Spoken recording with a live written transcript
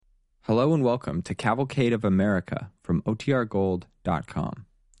Hello and welcome to Cavalcade of America from OTRGold.com.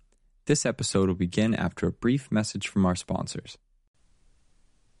 This episode will begin after a brief message from our sponsors.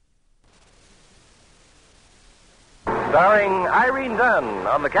 Starring Irene Dunn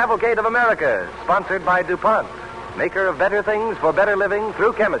on the Cavalcade of America, sponsored by DuPont, maker of better things for better living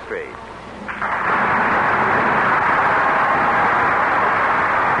through chemistry.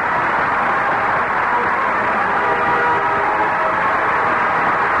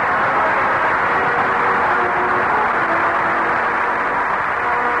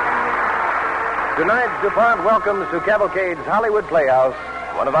 Tonight, DuPont welcomes to Cavalcade's Hollywood Playhouse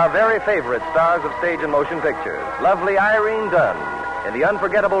one of our very favorite stars of stage and motion pictures, lovely Irene Dunn, in the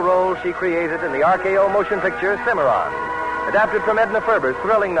unforgettable role she created in the RKO motion picture Cimarron, adapted from Edna Ferber's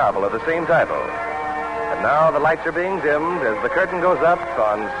thrilling novel of the same title. And now the lights are being dimmed as the curtain goes up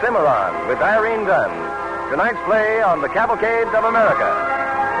on Cimarron with Irene Dunn, tonight's play on the Cavalcade of America.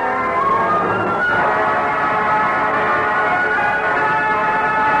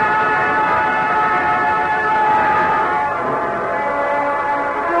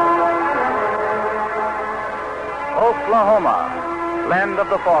 Oklahoma, land of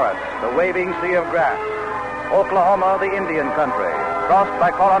the forest, the waving sea of grass. Oklahoma, the Indian country, crossed by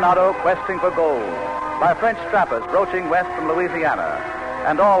Coronado questing for gold, by French trappers broaching west from Louisiana,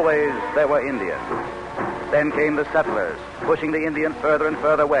 and always there were Indians. Then came the settlers, pushing the Indians further and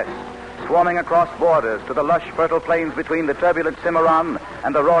further west, swarming across borders to the lush, fertile plains between the turbulent Cimarron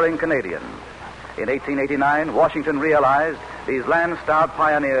and the roaring Canadian. In 1889, Washington realized these land-starved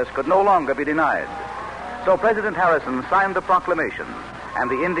pioneers could no longer be denied. So President Harrison signed the proclamation,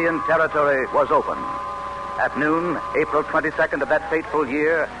 and the Indian Territory was open. At noon, April 22nd of that fateful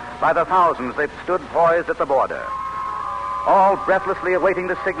year, by the thousands they stood poised at the border, all breathlessly awaiting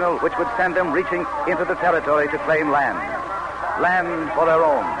the signal which would send them reaching into the territory to claim land. Land for their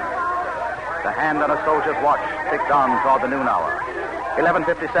own. The hand on a soldier's watch ticked on toward the noon hour.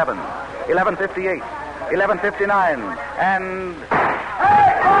 11:57, 11:58, 11:59, and...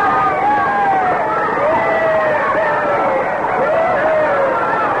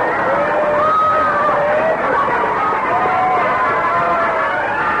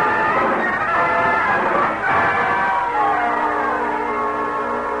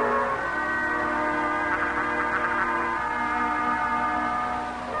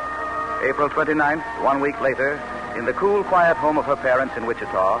 April 29th, 1 week later, in the cool, quiet home of her parents in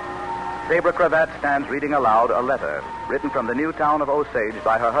Wichita, Sabra Cravat stands reading aloud a letter written from the new town of Osage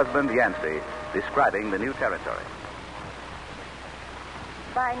by her husband, Yancey, describing the new territory.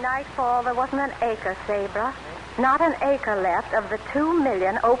 By nightfall, there wasn't an acre, Sabra. Not an acre left of the 2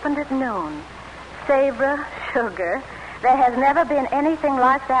 million opened at noon. Sabra, sugar, there has never been anything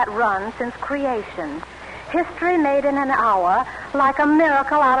like that run since creation. History made in an hour, like a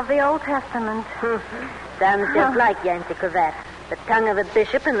miracle out of the Old Testament. Sounds just like Yancey Cravat. The tongue of a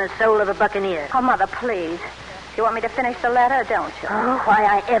bishop and the soul of a buccaneer. Oh, Mother, please. You want me to finish the letter, don't you? Oh, why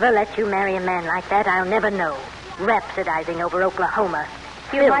I ever let you marry a man like that, I'll never know. Rhapsodizing over Oklahoma.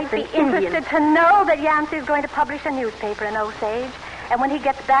 You might be interested to know that Yancey's going to publish a newspaper in Osage. And when he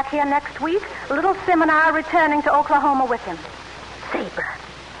gets back here next week, little Sim and I are returning to Oklahoma with him.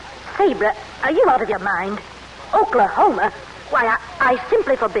 Sabra, are you out of your mind? Oklahoma? Why, I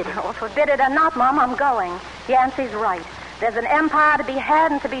simply forbid it. Oh, forbid it or not, Mom, I'm going. Yancey's right. There's an empire to be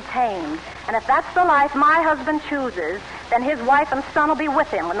had and to be tamed. And if that's the life my husband chooses, then his wife and son will be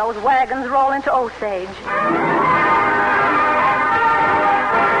with him when those wagons roll into Osage.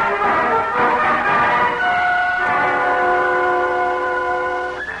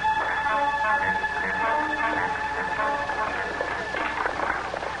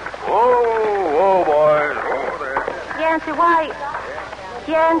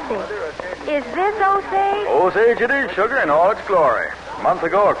 Yancey, is this Osage? Osage it is, sugar, in all its glory. A month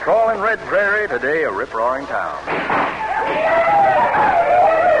ago, a crawling red prairie. Today, a rip-roaring town.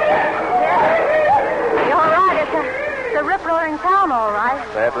 You're right. It's a rip-roaring town, all right.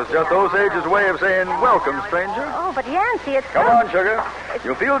 That was just Osage's way of saying, welcome, stranger. Oh, but Yancey, it's... Come on, sugar.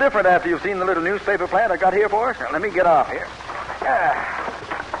 You'll feel different after you've seen the little newspaper plant I got here for us. Now, let me get off here.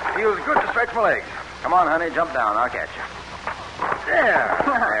 Feels good to stretch my legs. Come on, honey, jump down. I'll catch you.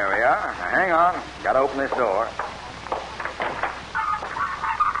 There we are. Now, hang on. Got to open this door.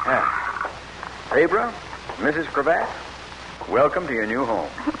 Sabra, Mrs. Cravat, welcome to your new home.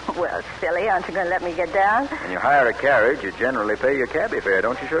 Well, silly, aren't you going to let me get down? When you hire a carriage, you generally pay your cabbie fare,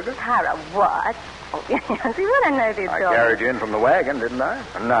 don't you, sugar? Hire a what? Oh, Yancey, what on earth are you talking? I carried you in from the wagon, didn't I?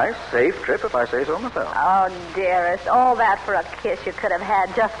 A nice, safe trip, if I say so myself. Oh, dearest, all that for a kiss you could have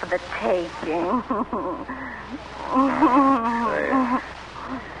had just for the taking.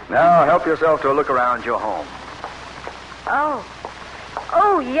 Now help yourself to a look around your home.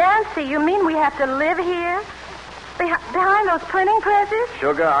 Oh, Yancey, you mean we have to live here? Behind those printing presses?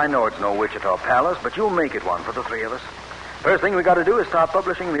 Sugar, I know it's no Wichita Palace, but you'll make it one for the three of us. First thing we got to do is start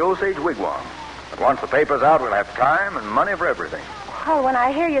publishing the Osage Wigwam. But once the paper's out, we'll have time and money for everything. Oh, when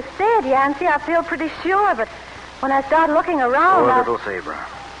I hear you say it, Yancey, I feel pretty sure, but when I start looking around... Poor little Sabra.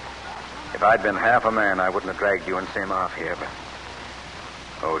 If I'd been half a man, I wouldn't have dragged you and Sim off here, but...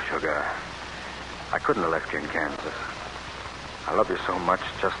 Oh, Sugar, I couldn't have left you in Kansas. I love you so much,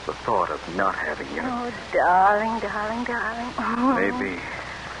 just the thought of not having you. Oh, darling, darling, darling.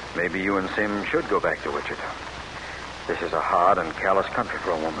 Maybe you and Sim should go back to Wichita. This is a hard and callous country for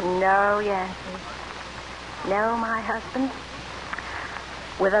a woman. No, Yancey. No, my husband.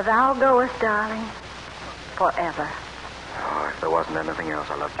 Whither thou goest, darling, forever. Oh, if there wasn't anything else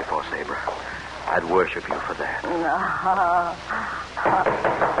I loved you for, Sabra, I'd worship you for that.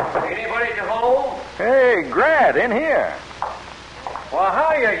 Anybody at home? Hey, Grant, in here. Well,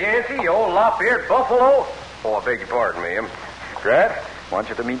 hiya, Yancey, you old lop-eared buffalo. Oh, I beg your pardon, ma'am. Grant, I want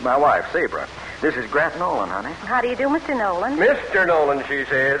you to meet my wife, Sabra. This is Grant Nolan, honey. How do you do, Mr. Nolan? Mr. Nolan, she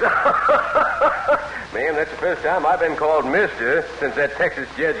says. Ma'am, that's the first time I've been called Mister since that Texas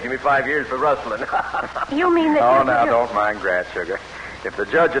judge gave me 5 years for rustling. You mean that... Oh, now, don't mind Grant, Sugar. If the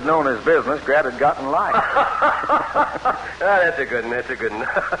judge had known his business, Grant had gotten life. That's a good one.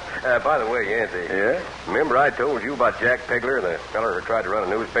 By the way, Yancey. Yeah? Remember I told you about Jack Pegler, the feller who tried to run a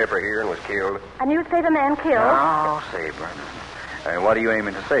newspaper here and was killed? A newspaper man killed? Oh, Sabra. What are you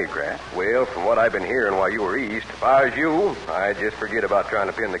aiming to say, Grant? Well, from what I've been hearing while you were east, if I was you, I'd just forget about trying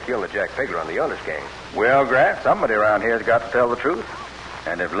to pin the killing of Jack Pegler on the Yonters gang. Well, Grant, somebody around here's got to tell the truth.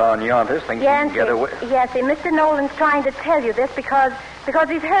 And if Lon Yonters thinks he can get away... Yancey, Mr. Nolan's trying to tell you this because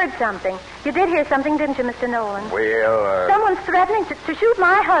he's heard something. You did hear something, didn't you, Mr. Nolan? Well, Someone's threatening to shoot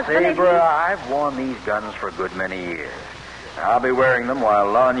my husband. Sabra, I've worn these guns for a good many years. I'll be wearing them while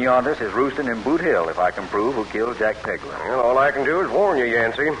Lon Yonters is roosting in Boot Hill if I can prove who killed Jack Pegler. Well, all I can do is warn you,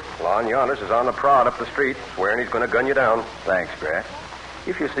 Yancey. Lon Yonters is on the prod up the street, swearing he's going to gun you down. Thanks, Grant.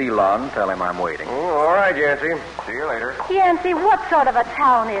 If you see Lon, tell him I'm waiting. All right, Yancey. See you later. Yancey, what sort of a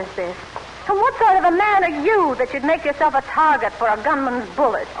town is this? And what sort of a man are you that you'd make yourself a target for a gunman's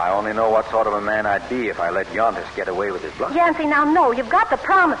bullet? I only know what sort of a man I'd be if I let Yonters get away with his blood. Yancey, now, no. You've got to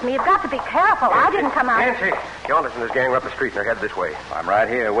promise me. You've got to be careful. Yancey, I didn't come out... Yancey, Yonters and his gang are up the street and they're headed this way. I'm right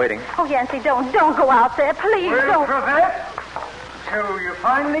here waiting. Oh, Yancey, don't go out there. Please, don't. Cravat? So you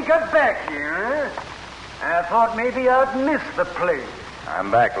finally got back here, huh? I thought maybe I'd missed the place.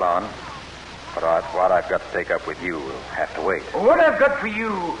 I'm back, Lon. But what I've got to take up with you will have to wait. What I've got for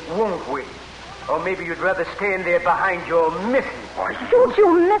you won't wait. Or maybe you'd rather stand there behind your missus. Why, Don't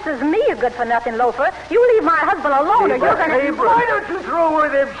you misses me, you good-for-nothing loafer. You leave my husband alone or you're going to... Why don't you throw away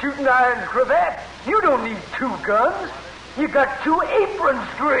them shooting irons, Cravat? You don't need 2 guns. You got 2 apron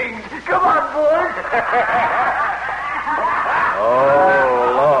strings. Come on, boys.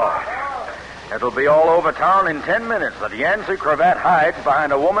 Oh, Lord. It'll be all over town in 10 minutes that Yancey Cravat hides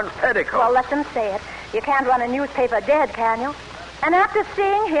behind a woman's petticoat. Well, let them say it. You can't run a newspaper dead, can you? And after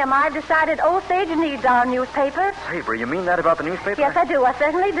seeing him, I've decided Osage needs our newspaper. Sabra, you mean that about the newspaper? Yes, I do. I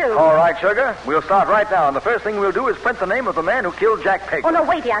certainly do. All right, Sugar. We'll start right now. And the first thing we'll do is print the name of the man who killed Jack Pegler. Oh, no,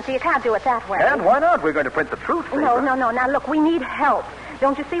 wait, Yancey. You can't do it that way. And why not? We're going to print the truth, Sabra. No. Now, look, we need help.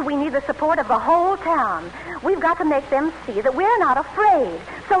 Don't you see? We need the support of the whole town. We've got to make them see that we're not afraid,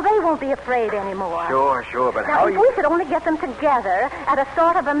 so they won't be afraid anymore. Sure, but Now, how if we could only get them together at a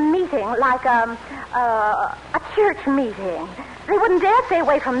sort of a meeting, like a church meeting. They wouldn't dare stay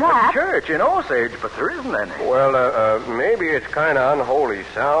away from that. Church in Osage, but there isn't any. Well, maybe it's kind of unholy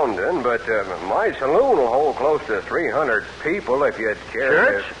sounding, but my saloon will hold close to 300 people if you'd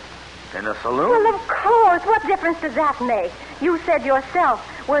care. Church? In a saloon? Well, of course. What difference does that make? You said yourself,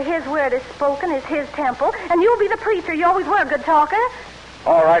 where his word is spoken is his temple, and you'll be the preacher. You always were a good talker.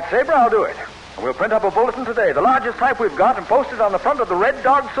 All right, Sabra, I'll do it. We'll print up a bulletin today, the largest type we've got, and post it on the front of the Red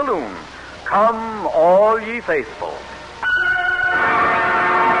Dog Saloon. Come, all ye faithful.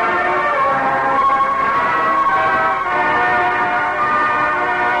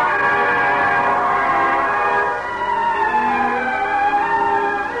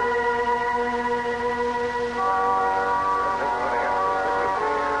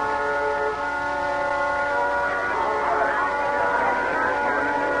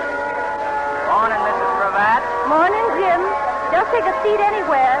 Take a seat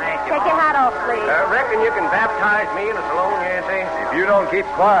anywhere. Thank you. Take your hat off, please. Reckon you can baptize me in a saloon, Yancey? If you don't keep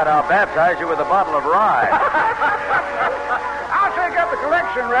quiet, I'll baptize you with a bottle of rye. I'll take up the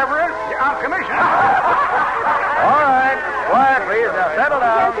collection, Reverend. On commission. All right. Quiet, please. Now, settle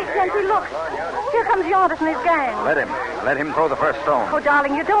down. Yancy, look. Here comes Yardis and his gang. Let him throw the first stone. Oh,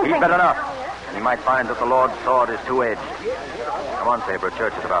 darling, you don't He's think... bet enough. And he might find that the Lord's sword is two-edged. Come on, Sabre.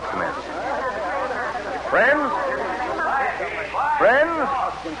 Church is about to commence. Friends,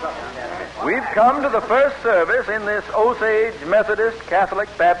 we've come to the first service in this Osage Methodist, Catholic,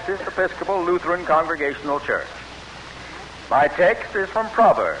 Baptist, Episcopal, Lutheran Congregational Church. My text is from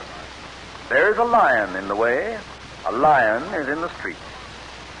Proverbs. There is a lion in the way, a lion is in the street.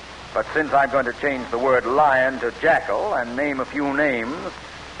 But since I'm going to change the word lion to jackal and name a few names,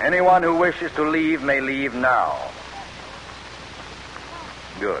 anyone who wishes to leave may leave now.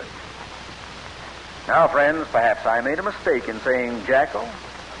 Good. Now, friends, perhaps I made a mistake in saying jackal.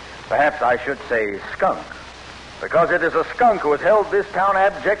 Perhaps I should say skunk, because it is a skunk who has held this town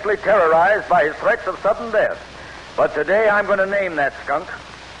abjectly terrorized by his threats of sudden death. But today I'm going to name that skunk,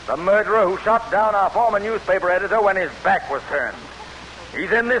 the murderer who shot down our former newspaper editor when his back was turned.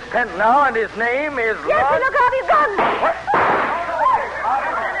 He's in this tent now, and his name is... Yes, look out, he's gone! What?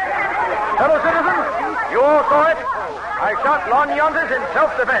 Fellow citizens, you all saw it? I shot Lon Yontes in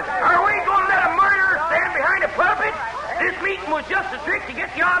self-defense. Are we going to let a murderer stand behind a pulpit? This meeting was just a trick to get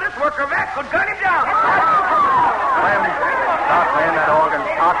Yardis where Cravat could gun him down. Clem, start playing that organ.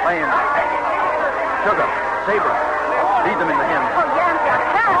 Start playing. Sugar, Sabre, lead them in the hymn. Oh, Yancy, I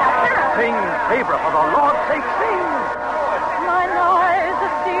can't. Sing, Sabre, for the Lord's sake, sing. Mine eyes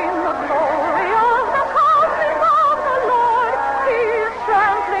have seen the glory of the coming of the Lord. He is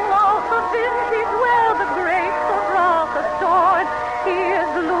trampling out the vintage where the grapes of wrath are stored. He has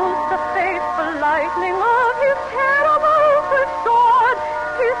loosed the faithful lightning of his terrible sword.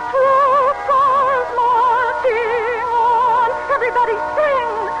 His truth goes marching on. Everybody sing.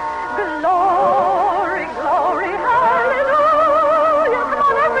 Glory, glory, hallelujah. Come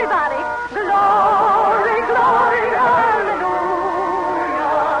on, everybody. Glory, glory, hallelujah.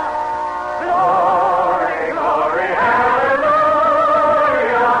 Glory, glory, hallelujah.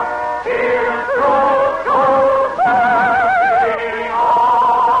 His truth goes marching on.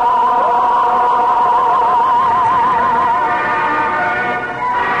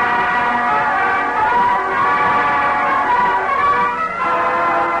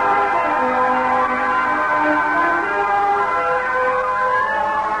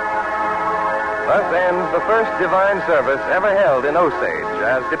 Thus ends the first divine service ever held in Osage,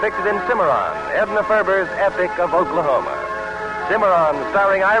 as depicted in Cimarron, Edna Ferber's Epic of Oklahoma. Cimarron,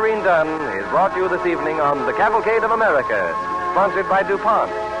 starring Irene Dunn, is brought to you this evening on The Cavalcade of America, sponsored by DuPont,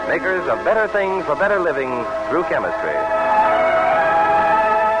 makers of better things for better living through chemistry.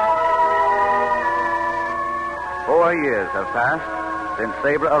 4 years have passed since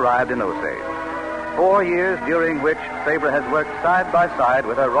Sabre arrived in Osage. 4 years during which Sabre has worked side by side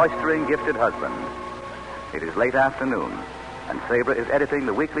with her roistering, gifted husband. It is late afternoon, and Sabre is editing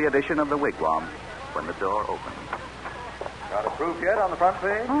the weekly edition of the Wigwam when the door opens. Got a proof yet on the front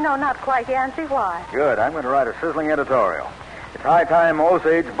page? No, not quite, Yancy. Why? Good. I'm going to write a sizzling editorial. It's high time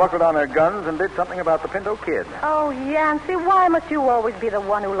Osage buckled on their guns and did something about the Pinto Kid. Oh, Yancy, why must you always be the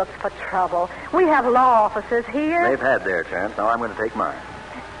one who looks for trouble? We have law officers here. They've had their chance. Now I'm going to take mine.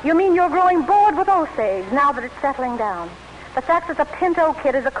 You mean you're growing bored with Osage now that it's settling down? The fact that the Pinto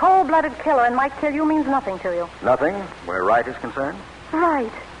Kid is a cold-blooded killer and might kill you means nothing to you. Nothing where right is concerned? Right.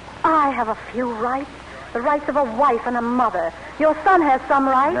 I have a few rights. The rights of a wife and a mother. Your son has some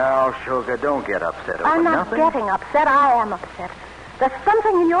rights. Now, Sugar, don't get upset over I'm not nothing. getting upset. I am upset. There's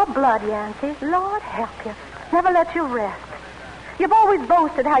something in your blood, Yancy. Lord help you. Never let you rest. You've always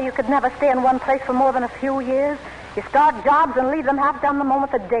boasted how you could never stay in one place for more than a few years. You start jobs and leave them half done the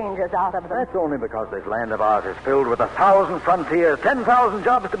moment the danger's out of them. That's only because this land of ours is filled with 1,000 frontiers, 10,000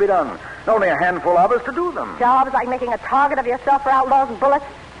 jobs to be done, and only a handful of us to do them. Jobs like making a target of yourself for outlaws' bullets?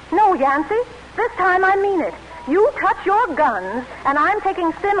 No, Yancy. This time I mean it. You touch your guns, and I'm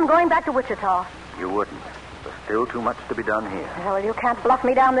taking Sim and going back to Wichita. You wouldn't. There's still too much to be done here. Well, you can't bluff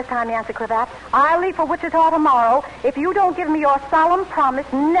me down this time, Yancy Cravat. I'll leave for Wichita tomorrow if you don't give me your solemn promise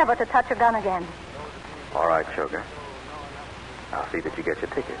never to touch a gun again. All right, Sugar. I'll see that you get your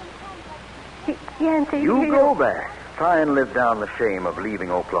ticket. Yancy, You go back. Try and live down the shame of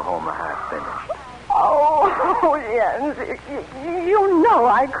leaving Oklahoma half finished. Oh, Yancy, you know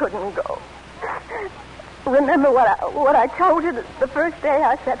I couldn't go. Remember what I told you the first day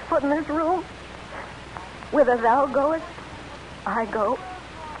I set foot in this room? Whither thou goest, I go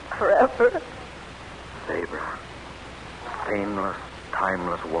forever. Sabre, stainless,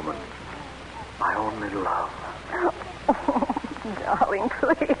 timeless woman, my only love. Oh, darling,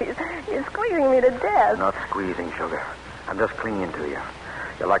 please. You're squeezing me to death. Not squeezing, Sugar. I'm just clinging to you.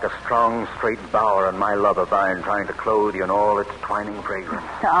 You're like a strong, straight bower on my love vine trying to clothe you in all its twining fragrance.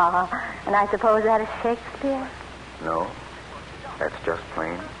 Oh, and I suppose that is Shakespeare? No, that's just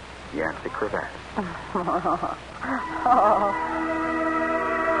plain Yancey Cravat.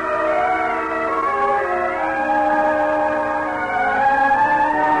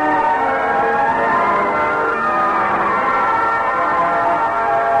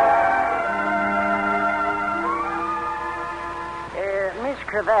 Miss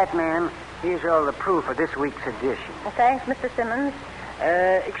Cravat, ma'am, here's all the proof of this week's edition. Thanks, Mr. Simmons.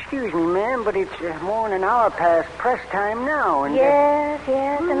 Excuse me, ma'am, but it's more than an hour past press time now. And, Yes,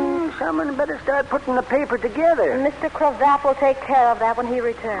 and someone better start putting the paper together. Mr. Cravat will take care of that when he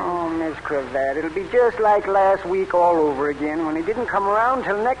returns. Oh, Miss Cravat, it'll be just like last week all over again when he didn't come around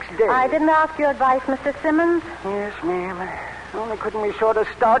till next day. I didn't ask your advice, Mr. Simmons. Yes, ma'am. Only couldn't we sort of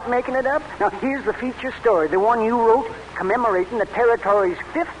start making it up? Now, here's the feature story, the one you wrote commemorating the territory's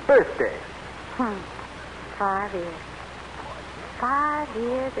 5th birthday. 5 years. 5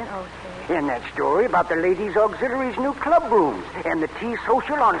 years in Osage. And that story about the Ladies' Auxiliary's new club rooms and the tea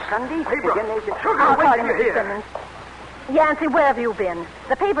social on Sunday. Paper. I'll call you, Mr. Simmons. Yancey, where have you been?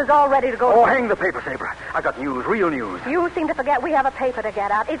 The paper's all ready to go. Oh, hang the paper, Sabre. I got news, real news. You seem to forget we have a paper to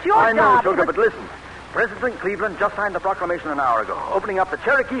get out. It's your I know, job. Sugar, but listen. President Cleveland just signed the proclamation an hour ago, opening up the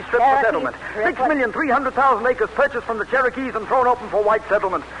Cherokee Strip Cherokee for settlement. Strip, 6,300,000 acres purchased from the Cherokees and thrown open for white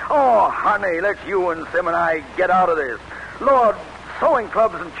settlement. Oh, honey, let's you and Sim and I get out of this. Lord, sewing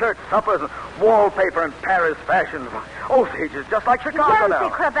clubs and church suppers and wallpaper and Paris fashions. Osage is just like Chicago now.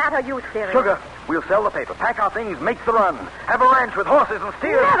 Yancey Cravat, are you serious? Sugar, we'll sell the paper, pack our things, make the run. Have a ranch with horses and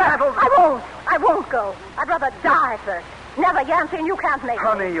steers and Never. cattle. I won't go. I'd rather die first. Never, Yancey, and you can't make me.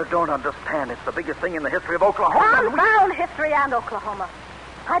 Honey, you don't understand. It's the biggest thing in the history of Oklahoma. Confound history and Oklahoma.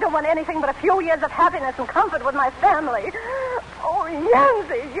 I don't want anything but a few years of happiness and comfort with my family. Oh,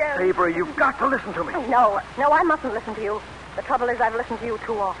 Yancey, Yancey. Sabre, you've got to listen to me. No, I mustn't listen to you. The trouble is I've listened to you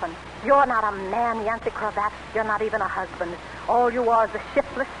too often. You're not a man, Yancey Cravat. You're not even a husband. All you are is the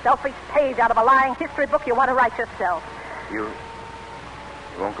shiftless, selfish page out of a lying history book you want to write yourself. You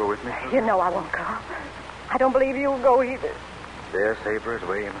won't go with me? You know I won't go. I don't believe you'll go either. There, Sabre, is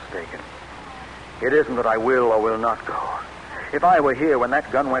where you're mistaken. It isn't that I will or will not go. If I were here when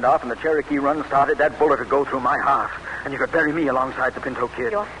that gun went off and the Cherokee run started, that bullet would go through my heart, and you could bury me alongside the Pinto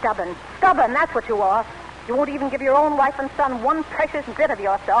Kid. You're stubborn. Stubborn, that's what you are. You won't even give your own wife and son one precious bit of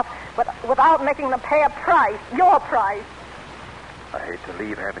yourself without making them pay a price, your price. I hate to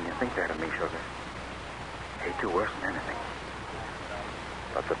leave having you think that of me, Sugar. Hate to worse than anything.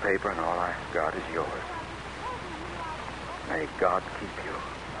 But the paper and all I've got is yours. May God keep you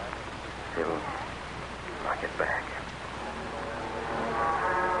till I get back.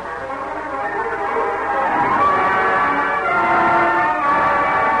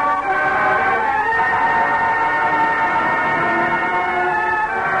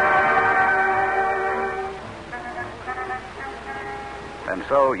 And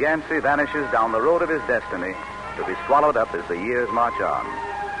so Yancey vanishes down the road of his destiny to be swallowed up as the years march on.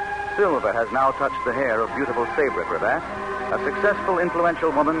 Silver has now touched the hair of beautiful Sabre Cravat, a successful,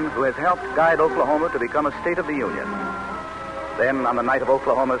 influential woman who has helped guide Oklahoma to become a state of the Union. Then, on the night of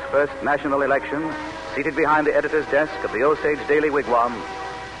Oklahoma's first national election, seated behind the editor's desk of the Osage Daily Wigwam,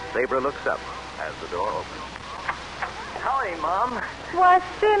 Sabre looks up as the door opens. Howdy, Mom. Why,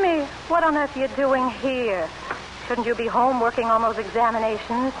 Simmy, what on earth are you doing here? Shouldn't you be home working on those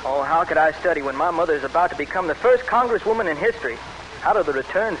examinations? Oh, how could I study when my mother's about to become the first congresswoman in history? How do the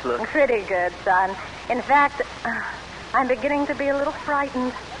returns look? Pretty good, son. In fact, I'm beginning to be a little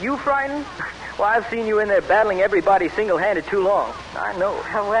frightened. You frightened? Well, I've seen you in there battling everybody single-handed too long. I know.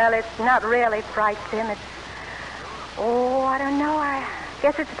 Well, it's not really fright, Sim. It's... Oh, I don't know. I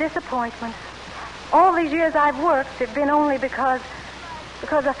guess it's disappointment. All these years I've worked have been only because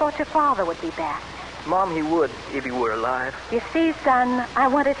I thought your father would be back. Mom, he would, if he were alive. You see, son, I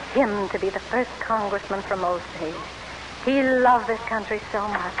wanted him to be the first congressman from Osage. He loved this country so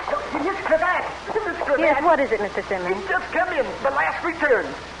much. Miss Cravat! Miss Cravat! Yes, what is it, Mr. Simmons? He just come in, the last return.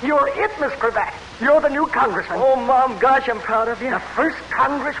 You're it, Miss Cravat. You're the new congressman. Oh, Mom, gosh, I'm proud of you. The first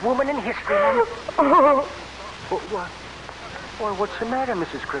congresswoman in history. Oh. What? Well, what's the matter,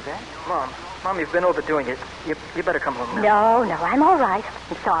 Mrs. Cravat? Mom, you've been overdoing it. You better come home now. No, I'm all right.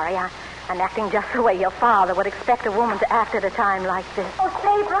 I'm sorry. I'm acting just the way your father would expect a woman to act at a time like this. Oh,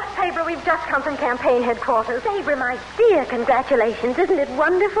 Sabre, we've just come from campaign headquarters. Sabre, my dear, congratulations. Isn't it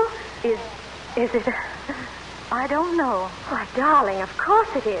wonderful? Is it... I don't know. Why, darling, of course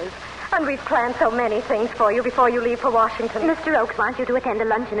it is. And we've planned so many things for you before you leave for Washington. Mr. Oakes wants you to attend a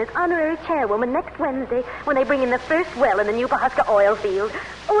luncheon as honorary chairwoman next Wednesday when they bring in the first well in the new Pahuska oil field.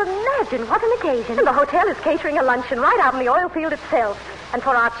 Oh, imagine what an occasion. And the hotel is catering a luncheon right out in the oil field itself. And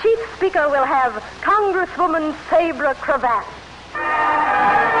for our chief speaker, we'll have Congresswoman Sabra Cravat.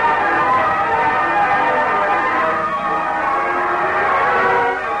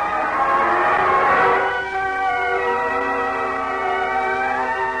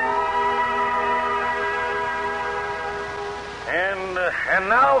 And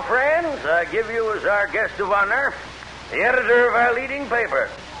now, friends, I give you as our guest of honor the editor of our leading paper,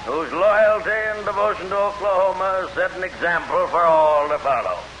 whose loyalty and devotion to Oklahoma set an example for all to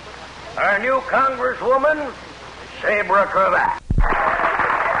follow. Our new Congresswoman, Sabra Cravat.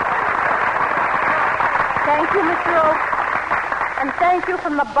 Thank you, Mr. Oakes. And thank you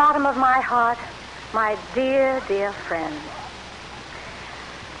from the bottom of my heart, my dear, dear friends.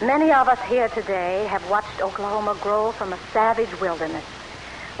 Many of us here today have watched Oklahoma grow from a savage wilderness.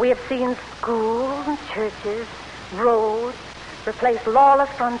 We have seen schools and churches, roads, replace lawless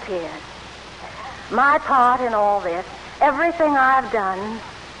frontiers. My part in all this, everything I've done,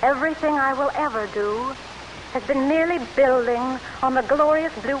 everything I will ever do, has been merely building on the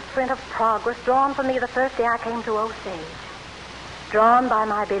glorious blueprint of progress drawn for me the first day I came to Osage. Drawn by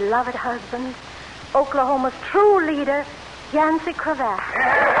my beloved husband, Oklahoma's true leader, Yancey Cravat.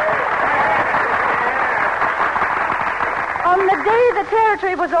 On the day the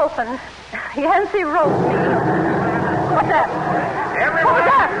territory was opened, Yancey wrote me. What's that? Everyone,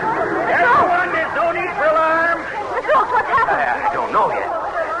 What's that? there's no need for alarm. Mr. Oakes, what's happened? I don't know yet.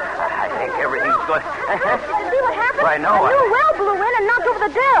 I think everything's good. Did you see what happened? I know. A new well blew in and knocked over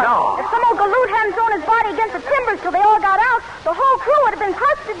the derrick. No. If some old galoot hadn't thrown his body against the timbers till they all got out, the whole crew would have been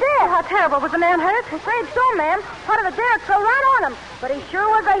crushed to death. How terrible. Was the man hurt? Afraid so, ma'am. Part of the derrick fell right on him. But he sure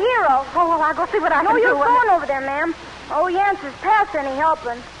was a hero. Oh, well, I'll go see what I can do. No use going over there, ma'am. Oh, Yancey's past any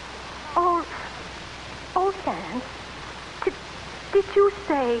helping. Oh, Yance. Did you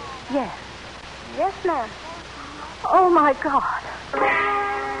say yes? Yes, ma'am. Oh, my God.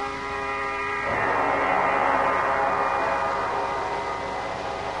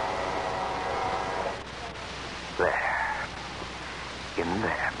 There. In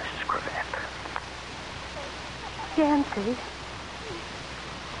there, Mrs. Cravat. Yancey.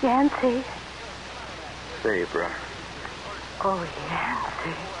 Sabra. Oh,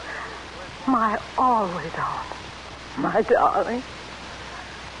 Yancey. My always on. My darling.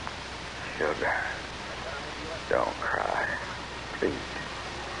 Sugar. Don't cry. Please.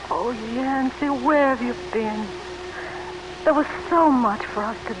 Oh, Yancey, where have you been? There was so much for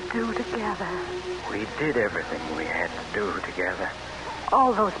us to do together. We did everything we had to do together.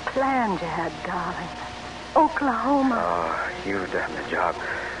 All those plans you had, darling. Oklahoma. Oh, you've done the job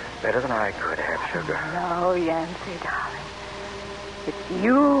better than I could have, Sugar. No, Yancey, darling. It's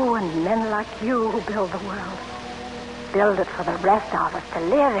you and men like you who build the world. Build it for the rest of us to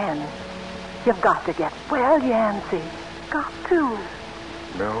live in. You've got to get well, Yancey. Got to.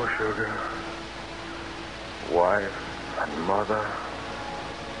 No, Sugar. Wife and mother.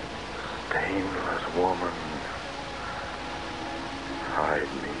 Stainless woman. Hide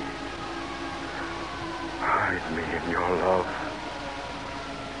me in your love.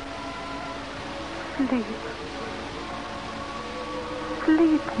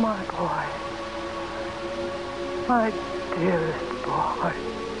 Sleep, my boy. My dearest boy.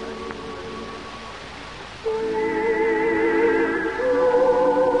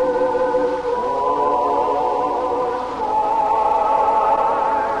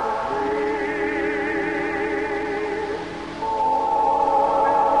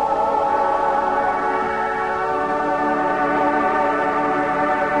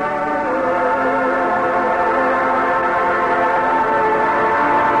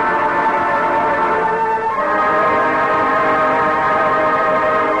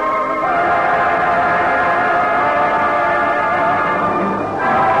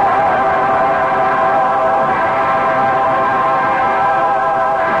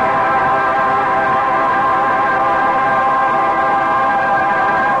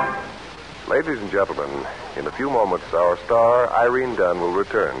 Ladies and gentlemen, in a few moments, our star, Irene Dunn, will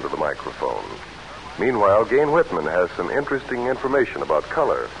return to the microphone. Meanwhile, Gain Whitman has some interesting information about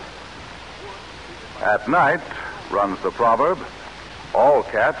color. At night, runs the proverb, all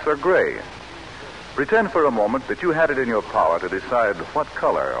cats are gray. Pretend for a moment that you had it in your power to decide what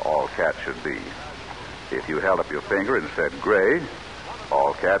color all cats should be. If you held up your finger and said gray,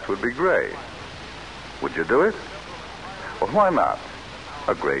 all cats would be gray. Would you do it? Well, why not?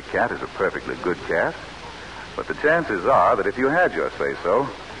 A gray cat is a perfectly good cat. But the chances are that if you had your say-so,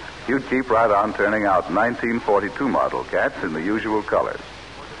 you'd keep right on turning out 1942 model cats in the usual colors.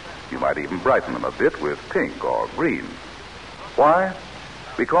 You might even brighten them a bit with pink or green. Why?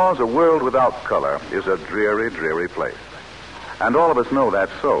 Because a world without color is a dreary, dreary place. And all of us know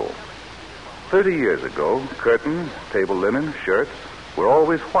that's so. 30 years ago, curtains, table linen, shirts were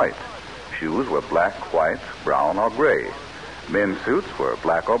always white. Shoes were black, white, brown, or gray. Men's suits were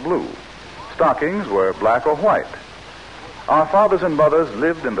black or blue. Stockings were black or white. Our fathers and mothers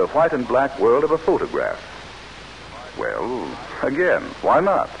lived in the white and black world of a photograph. Well, again, why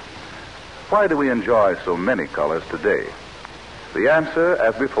not? Why do we enjoy so many colors today? The answer,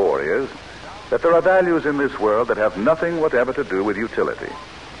 as before, is that there are values in this world that have nothing whatever to do with utility.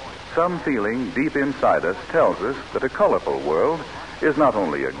 Some feeling deep inside us tells us that a colorful world is not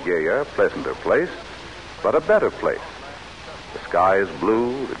only a gayer, pleasanter place, but a better place. The sky is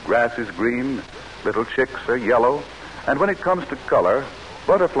blue, the grass is green, little chicks are yellow, and when it comes to color,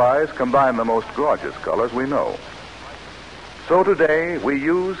 butterflies combine the most gorgeous colors we know. So today, we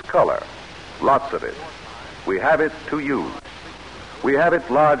use color, lots of it. We have it to use. We have it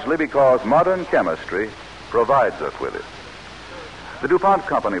largely because modern chemistry provides us with it. The DuPont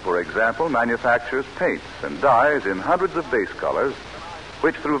Company, for example, manufactures paints and dyes in hundreds of base colors,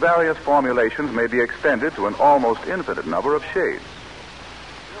 which through various formulations may be extended to an almost infinite number of shades.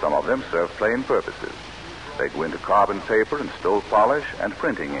 Some of them serve plain purposes. They go into carbon paper and stove polish and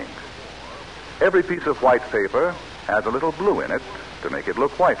printing ink. Every piece of white paper has a little blue in it to make it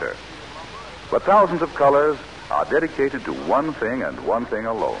look whiter. But thousands of colors are dedicated to one thing and one thing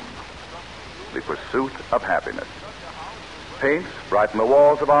alone: the pursuit of happiness. Paints brighten the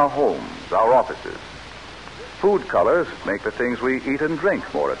walls of our homes, our offices. Food colors make the things we eat and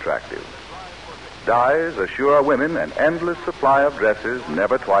drink more attractive. Dyes assure women an endless supply of dresses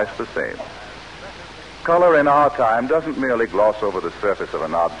never twice the same. Color in our time doesn't merely gloss over the surface of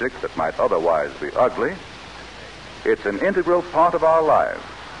an object that might otherwise be ugly. It's an integral part of our lives.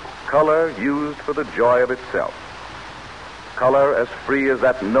 Color used for the joy of itself. Color as free as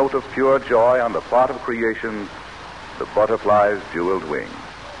that note of pure joy on the part of creation, the butterfly's jeweled wings.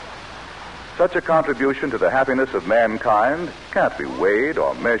 Such a contribution to the happiness of mankind can't be weighed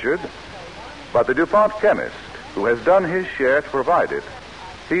or measured, but the DuPont chemist, who has done his share to provide it,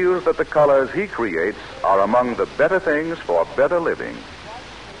 feels that the colors he creates are among the better things for better living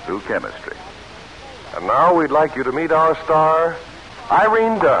through chemistry. And now we'd like you to meet our star,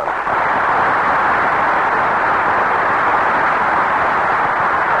 Irene Dunn.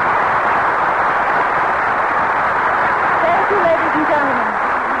 Thank you, ladies and gentlemen.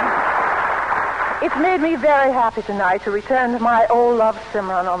 It's made me very happy tonight to return to my old love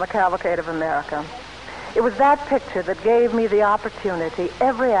Cimarron on the Cavalcade of America. It was that picture that gave me the opportunity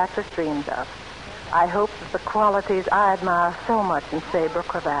every actress dreams of. I hope that the qualities I admire so much in Sabra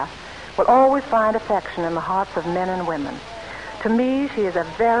Cravath will always find affection in the hearts of men and women. To me, she is a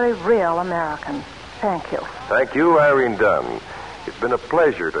very real American. Thank you. Thank you, Irene Dunn. It's been a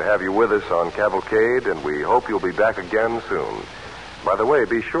pleasure to have you with us on Cavalcade, and we hope you'll be back again soon. By the way,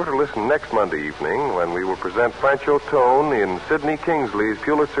 be sure to listen next Monday evening when we will present Francho Tone in Sidney Kingsley's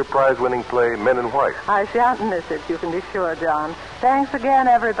Pulitzer Prize-winning play Men in White. I shan't miss it, you can be sure, John. Thanks again,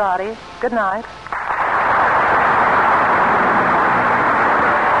 everybody. Good night.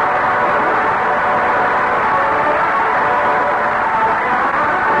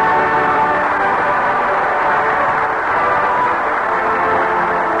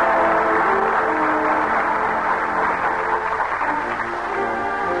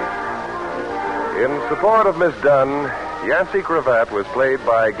 In support of Miss Dunn, Yancey Cravat was played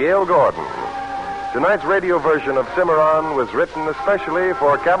by Gail Gordon. Tonight's radio version of Cimarron was written especially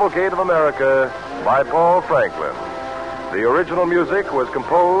for Cavalcade of America by Paul Franklin. The original music was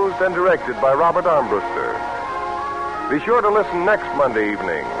composed and directed by Robert Armbruster. Be sure to listen next Monday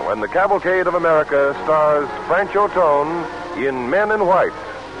evening when the Cavalcade of America stars Francho Tone in Men in White,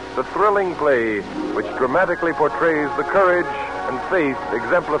 the thrilling play which dramatically portrays the courage and faith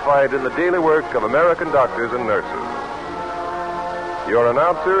exemplified in the daily work of American doctors and nurses. Your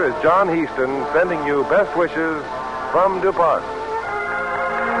announcer is John Heaston, sending you best wishes from DuPont.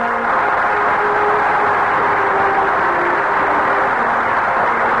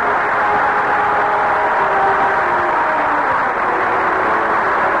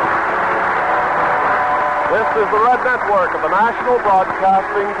 This is the Red Network of the National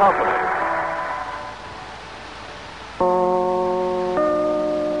Broadcasting Company.